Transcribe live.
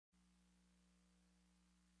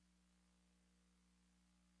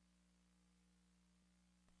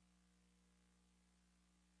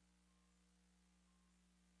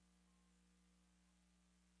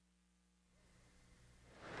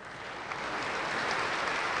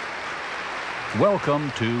Welcome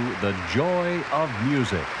to The Joy of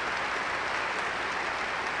Music,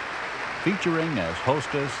 featuring as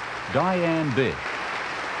hostess Diane Bish,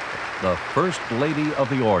 the First Lady of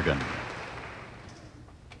the Organ.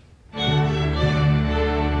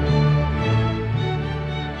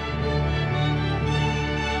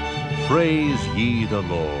 Praise ye the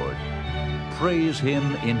Lord. Praise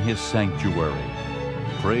Him in His sanctuary.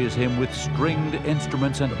 Praise Him with stringed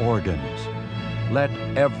instruments and organs. Let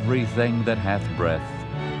everything that hath breath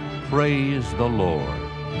praise the Lord.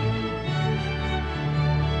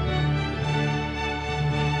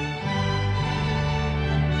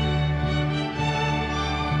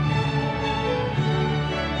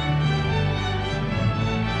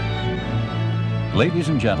 Ladies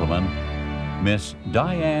and gentlemen, Miss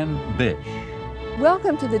Diane Bish.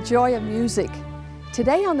 Welcome to The Joy of Music.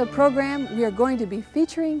 Today on the program, we are going to be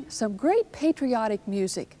featuring some great patriotic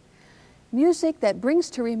music. Music that brings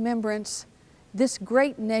to remembrance this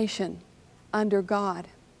great nation under God.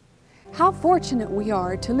 How fortunate we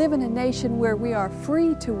are to live in a nation where we are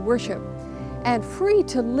free to worship and free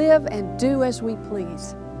to live and do as we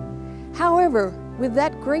please. However, with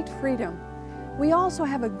that great freedom, we also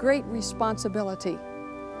have a great responsibility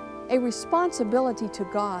to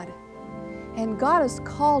God. And God has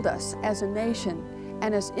called us as a nation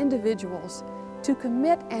and as individuals to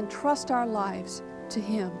commit and trust our lives to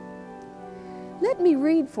Him. Let me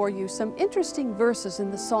read for you some interesting verses in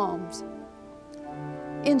the Psalms.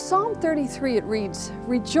 In Psalm 33 it reads,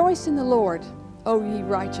 "Rejoice in the Lord, O ye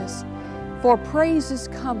righteous, for praise is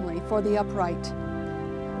comely for the upright.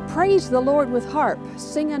 Praise the Lord with harp,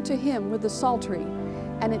 sing unto Him with the psaltery,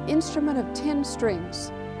 and an instrument of 10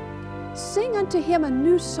 strings. Sing unto Him a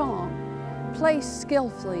new song, play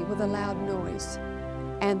skillfully with a loud noise."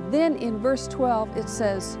 And then in verse 12 it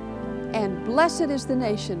says, "And blessed is the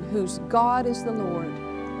nation whose God is the Lord,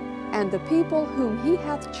 and the people whom He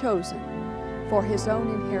hath chosen for His own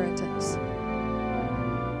inheritance."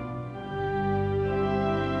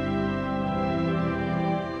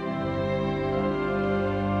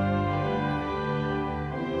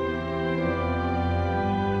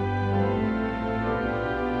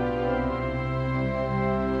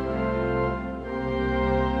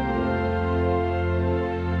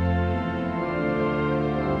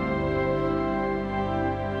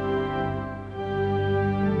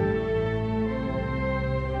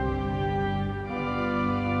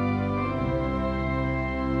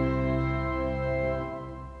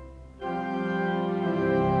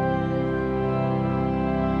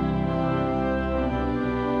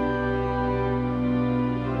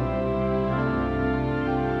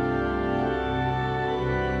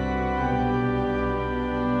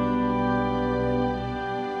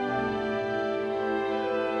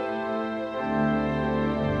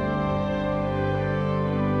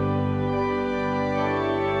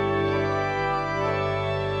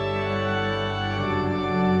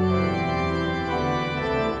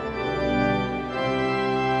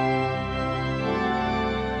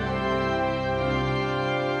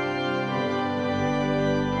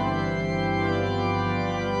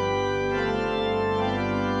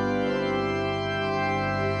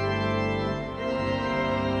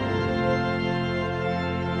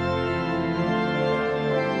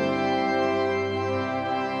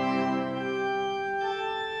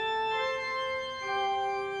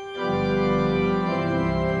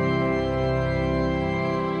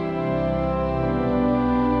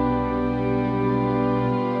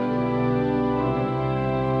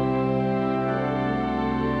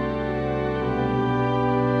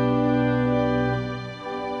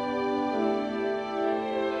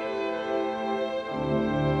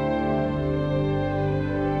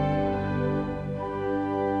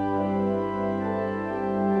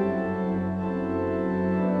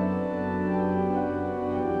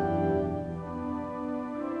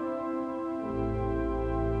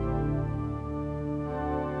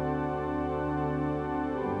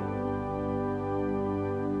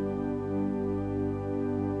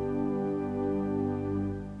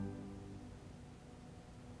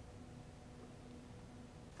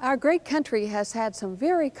 Our great country has had some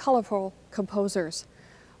very colorful composers,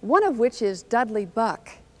 one of which is Dudley Buck,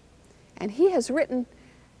 and he has written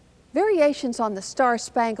variations on the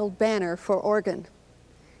Star-Spangled Banner for organ.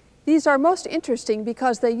 These are most interesting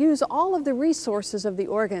because they use all of the resources of the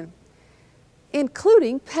organ,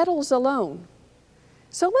 including pedals alone.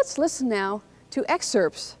 So let's listen now to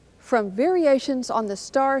excerpts from Variations on the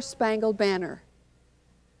Star-Spangled Banner.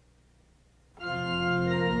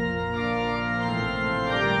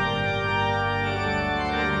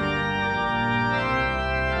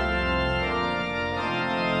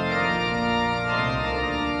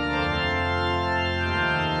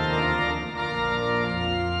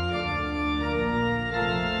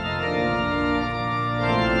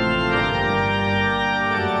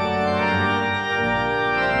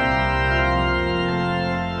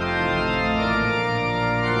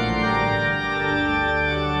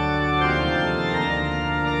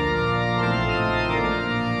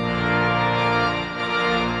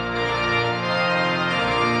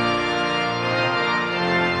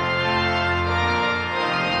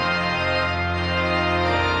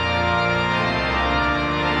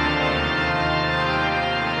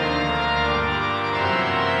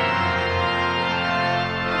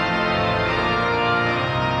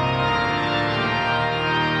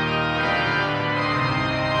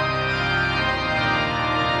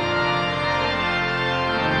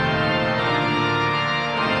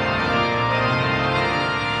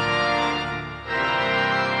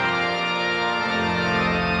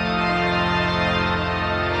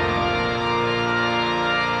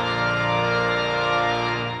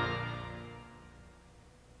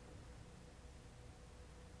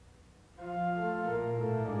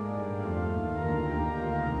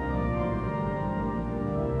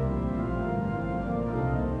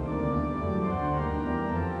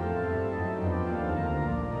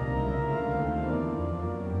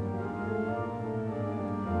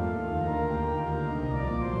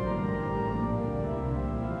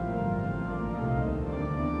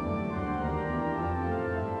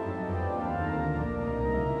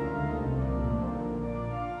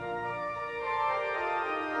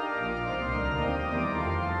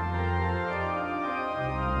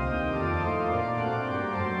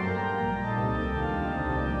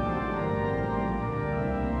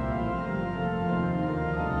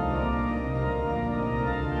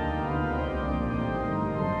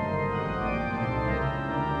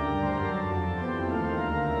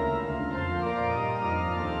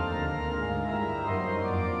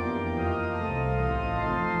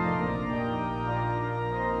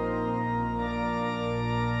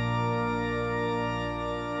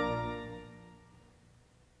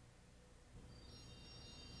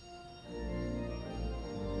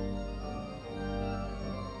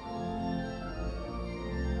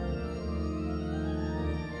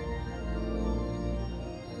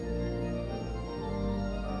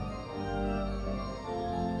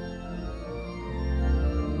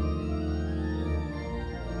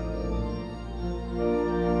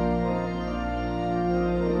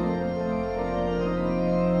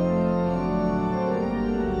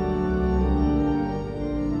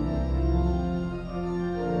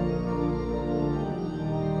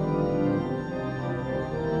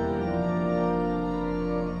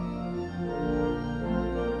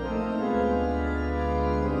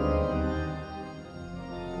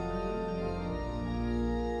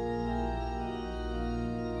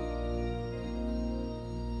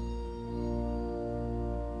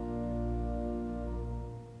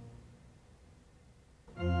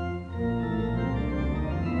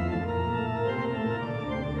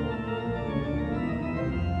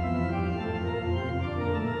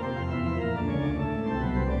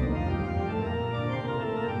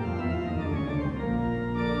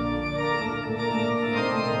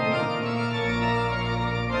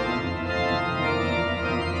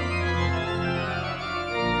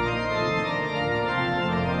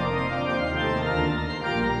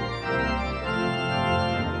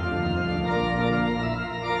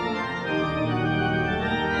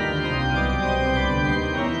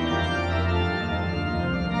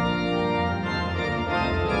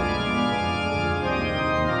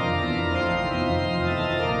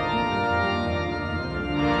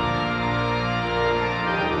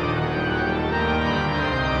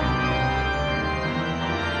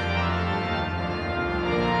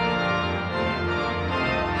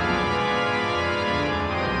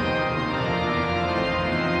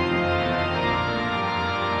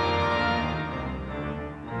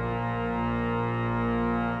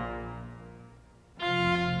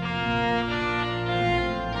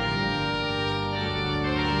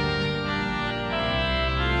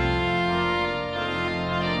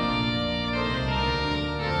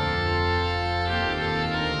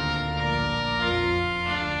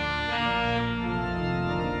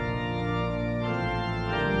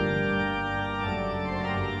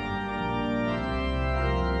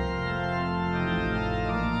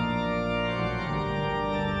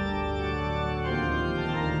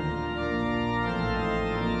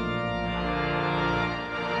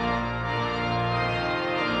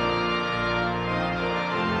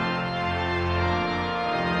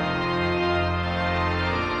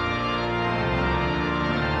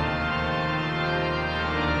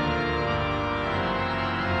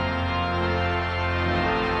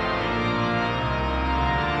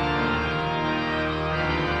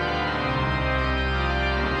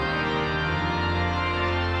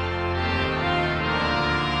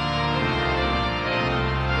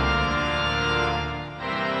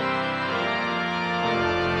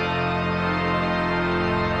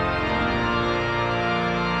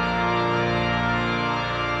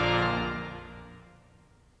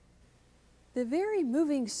 very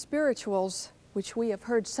moving spirituals, which we have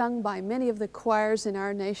heard sung by many of the choirs in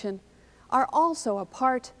our nation, are also a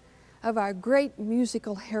part of our great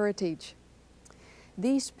musical heritage.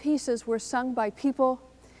 These pieces were sung by people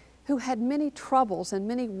who had many troubles and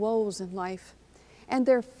many woes in life, and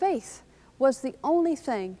their faith was the only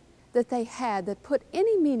thing that they had that put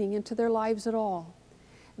any meaning into their lives at all.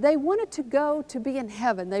 They wanted to go to be in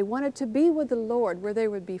heaven. They wanted to be with the Lord, where they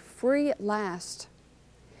would be free at last.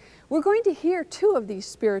 We're going to hear two of these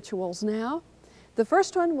spirituals now. The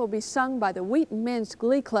first one will be sung by the Wheaton Men's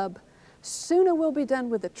Glee Club, "Sooner We'll Be Done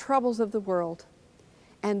with the Troubles of the World."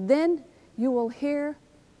 And then you will hear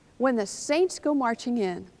 "When the Saints Go Marching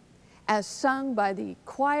In," as sung by the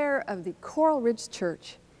choir of the Coral Ridge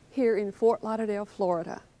Church here in Fort Lauderdale,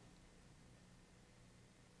 Florida.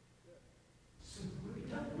 Soon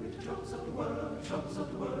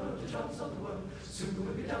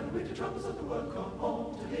we'll be done with the troubles of the world, come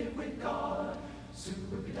home to live with God. Soon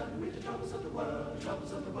we'll be done with the troubles of the world, the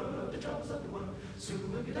troubles of the world, the troubles of the world.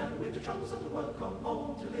 Soon we'll be done with the troubles of the world, come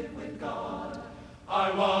home to live with God.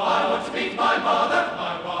 I want to meet my mother.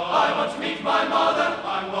 I want to meet my mother.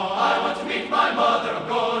 I want to meet my mother. I'm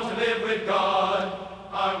going to live with God.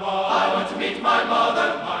 I want to meet my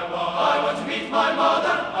mother. I want to meet my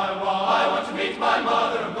mother. I want to meet my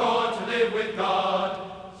mother. I'm going to live with God.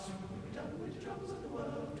 Soon we'll be done with the troubles of the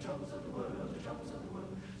world, the troubles of the world, the troubles of the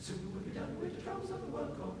world. Soon we'll be done with the troubles of the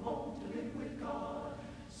world, come home to live with God.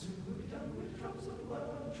 Soon we'll be done with the troubles of the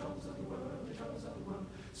world, the troubles of the world, the troubles of the world.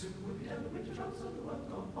 Soon we'll be done with the troubles of the world,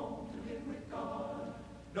 come home to live with God.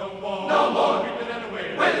 No more weeping and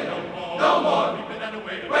wailing. No more weeping and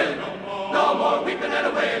wailing. No more weeping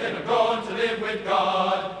and wailing. I'm going to live with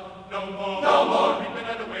God. No more weeping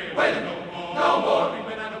and wailing. No more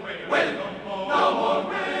weeping and wailing. No more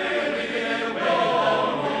wailing.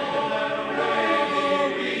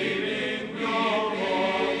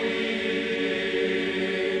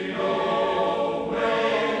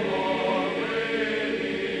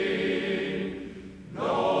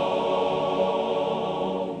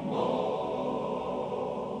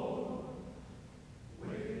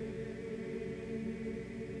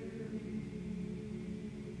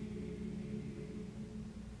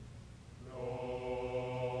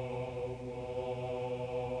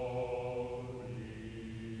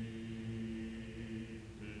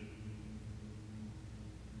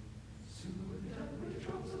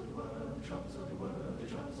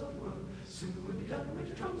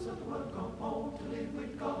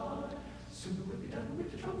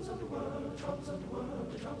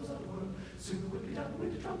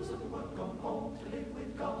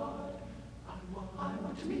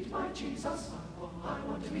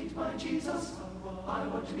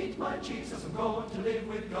 I'm going to live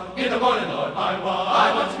with God. In the morning, Lord,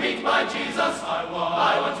 I want to meet my Jesus. I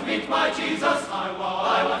want to meet my Jesus. I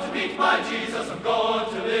want to meet my Jesus. I'm going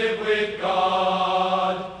to live with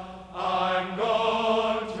God. I'm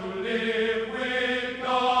going to live with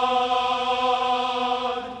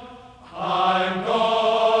God. I'm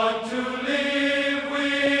going to live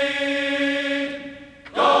with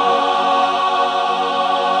God.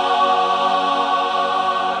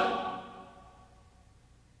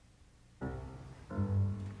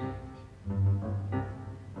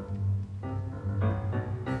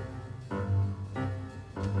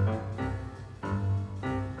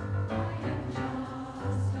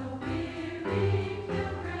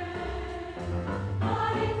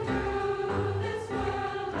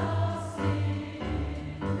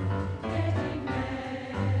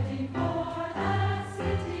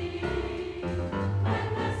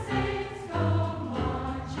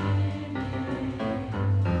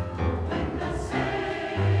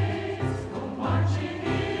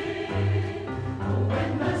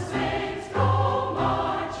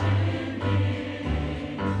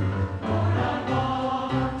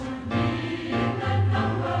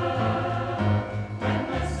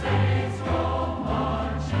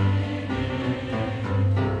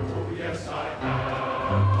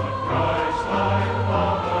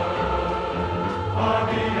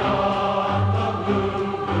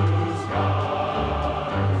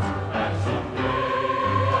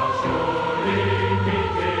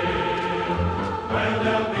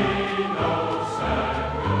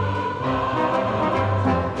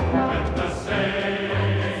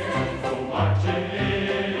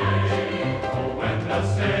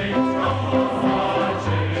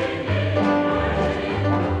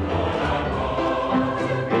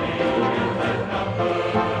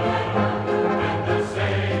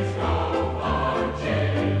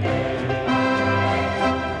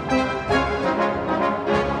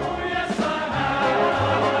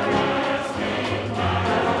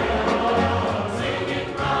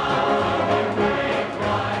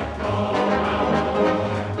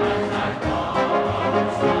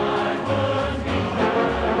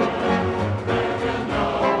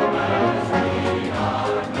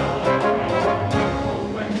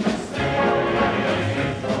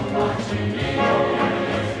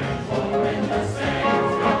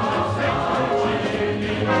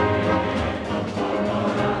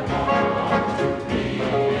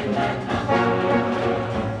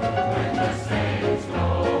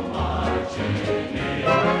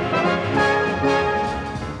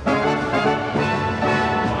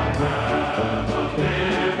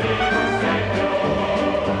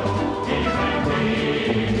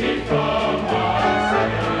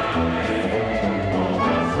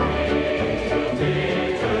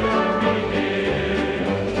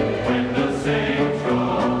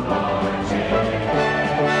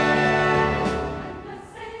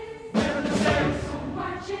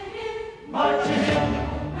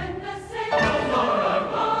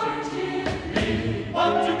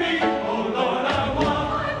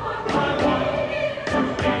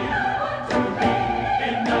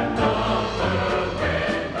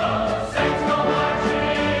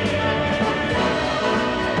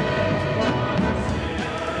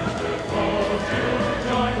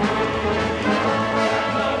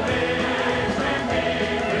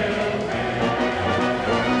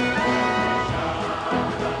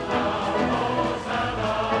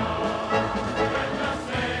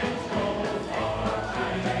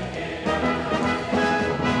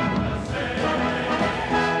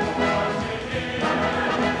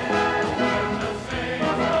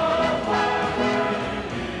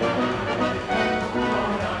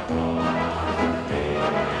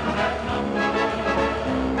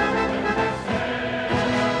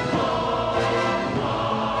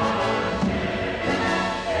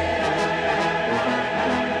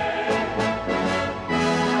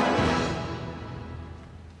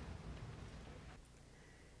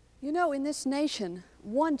 You know, in this nation,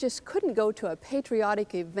 one just couldn't go to a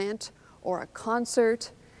patriotic event or a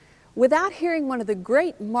concert without hearing one of the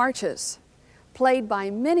great marches played by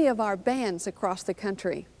many of our bands across the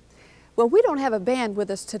country. Well, we don't have a band with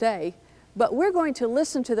us today, but we're going to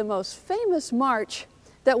listen to the most famous march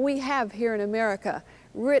that we have here in America,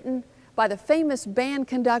 written by the famous band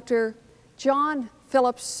conductor, John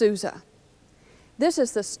Philip Sousa. This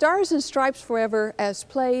is the Stars and Stripes Forever as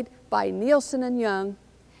played by Nielsen and Young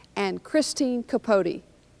and Christine Capote.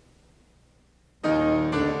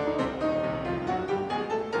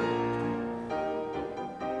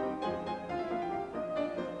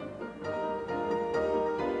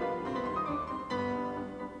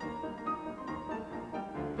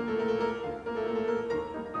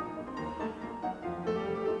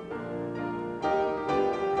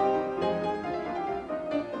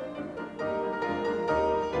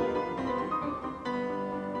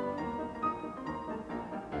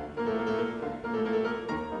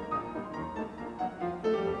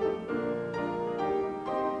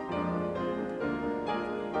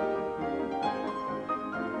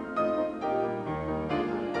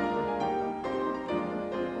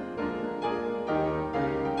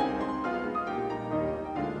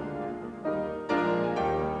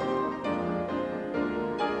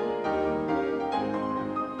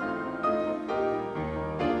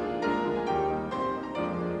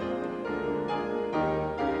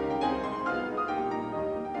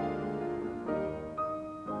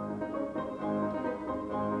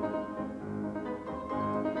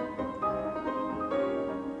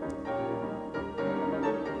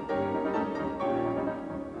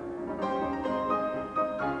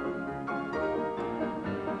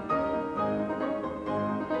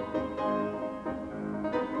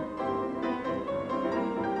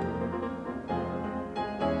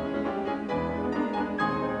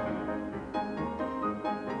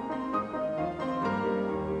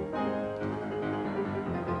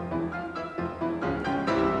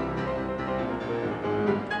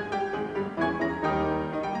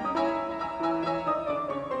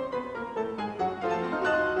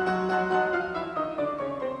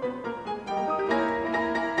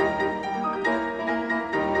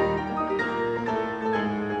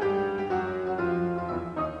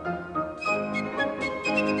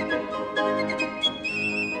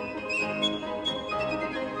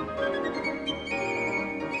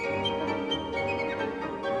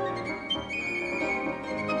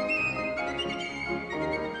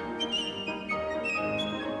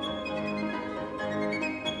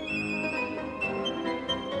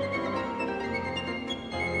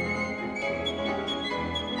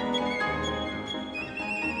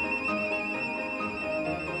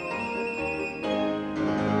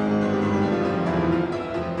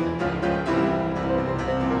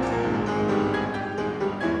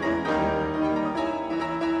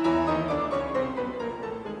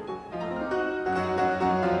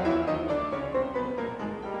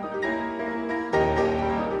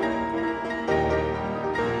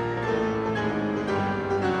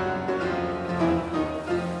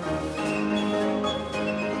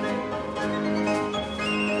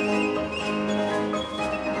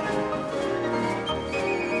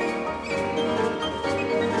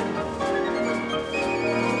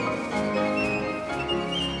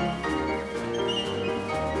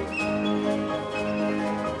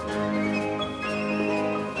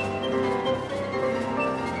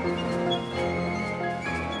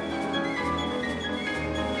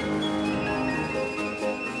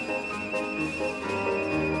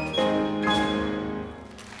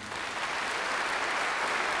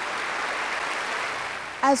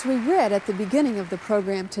 As we read at the beginning of the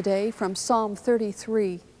program today from Psalm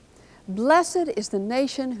 33, "Blessed is the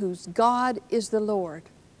nation whose God is the Lord."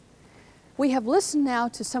 We have listened now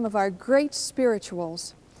to some of our great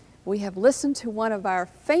spirituals. We have listened to one of our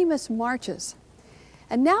famous marches.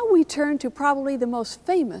 And now we turn to probably the most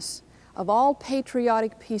famous of all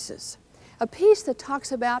patriotic pieces, a piece that talks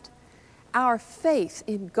about our faith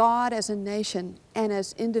in God as a nation and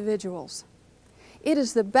as individuals. It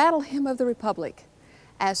is the Battle Hymn of the Republic,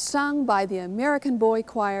 as sung by the American Boy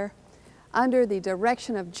Choir under the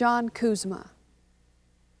direction of John Kuzma.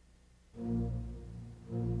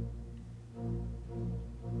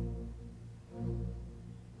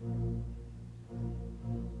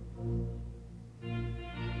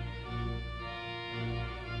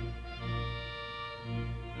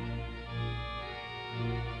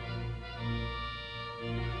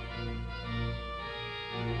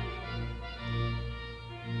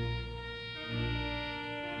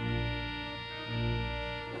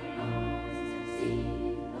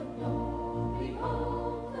 Seen the Lord,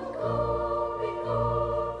 behold the glory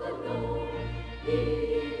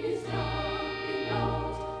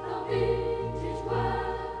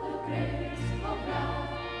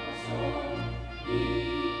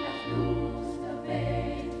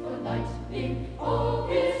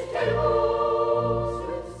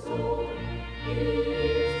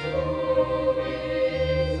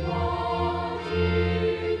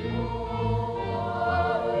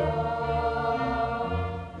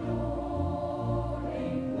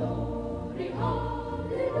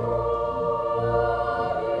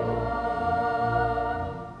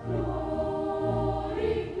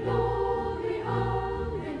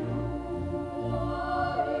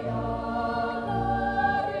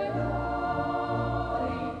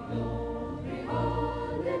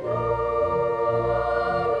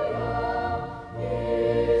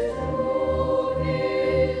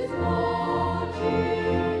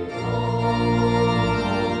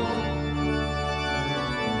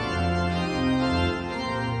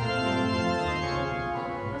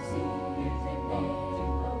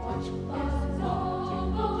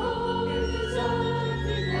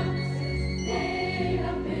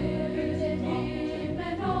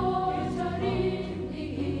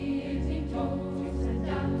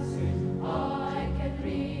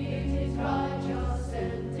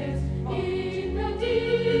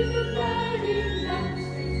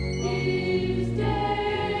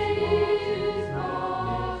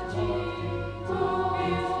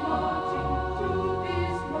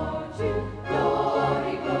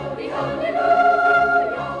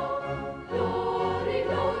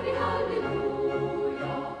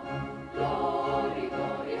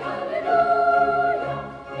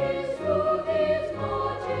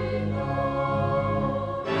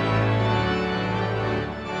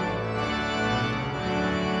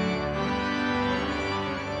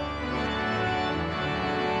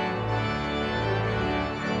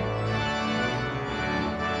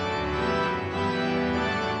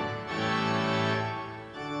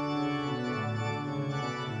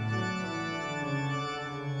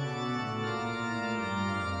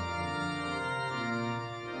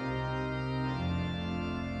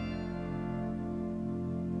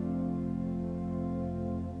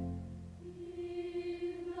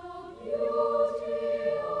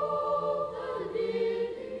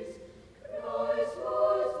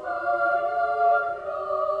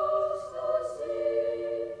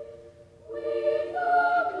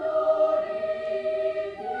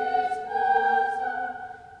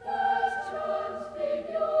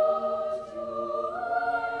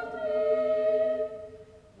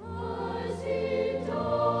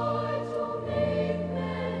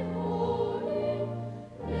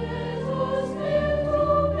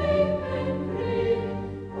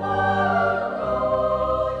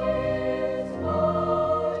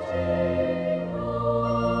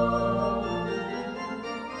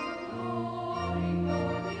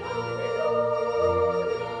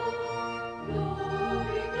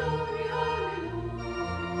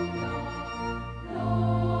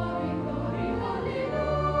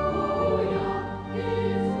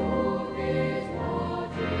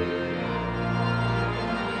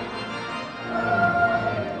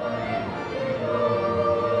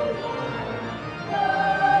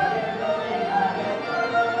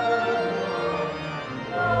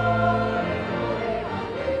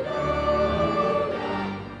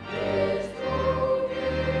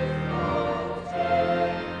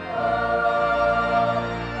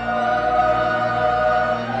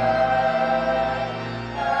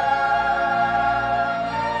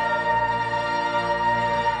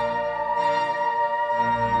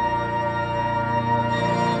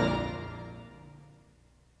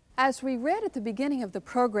As we read at the beginning of the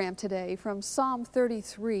program today from Psalm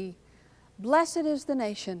 33, "Blessed is the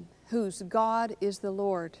nation whose God is the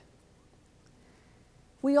Lord."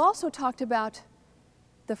 We also talked about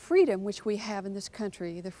the freedom which we have in this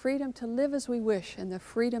country, the freedom to live as we wish and the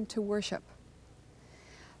freedom to worship.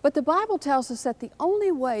 But the Bible tells us that the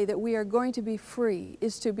only way that we are going to be free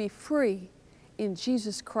is to be free in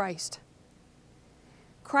Jesus Christ.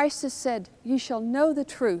 Christ has said, "You shall know the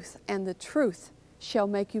truth, and the truth shall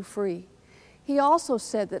make you free." He also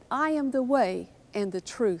said that I am the way and the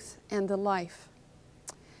truth and the life.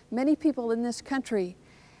 Many people in this country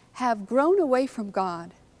have grown away from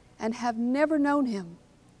God and have never known Him.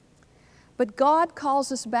 But God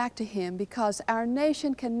calls us back to Him because our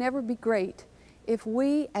nation can never be great if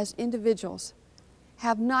we as individuals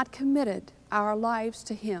have not committed our lives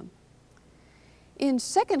to Him. In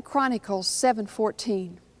 2 Chronicles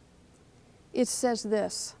 7:14, it says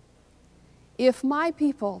this, "If my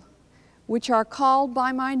people, which are called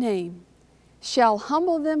by my name, shall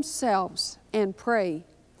humble themselves and pray,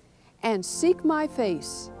 and seek my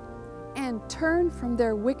face, and turn from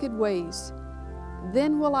their wicked ways,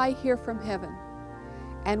 then will I hear from heaven,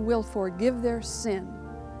 and will forgive their sin,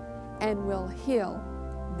 and will heal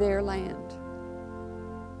their land."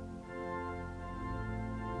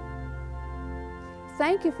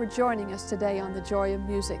 Thank you for joining us today on The Joy of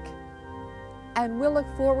Music, and we'll look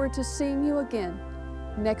forward to seeing you again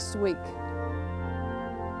next week.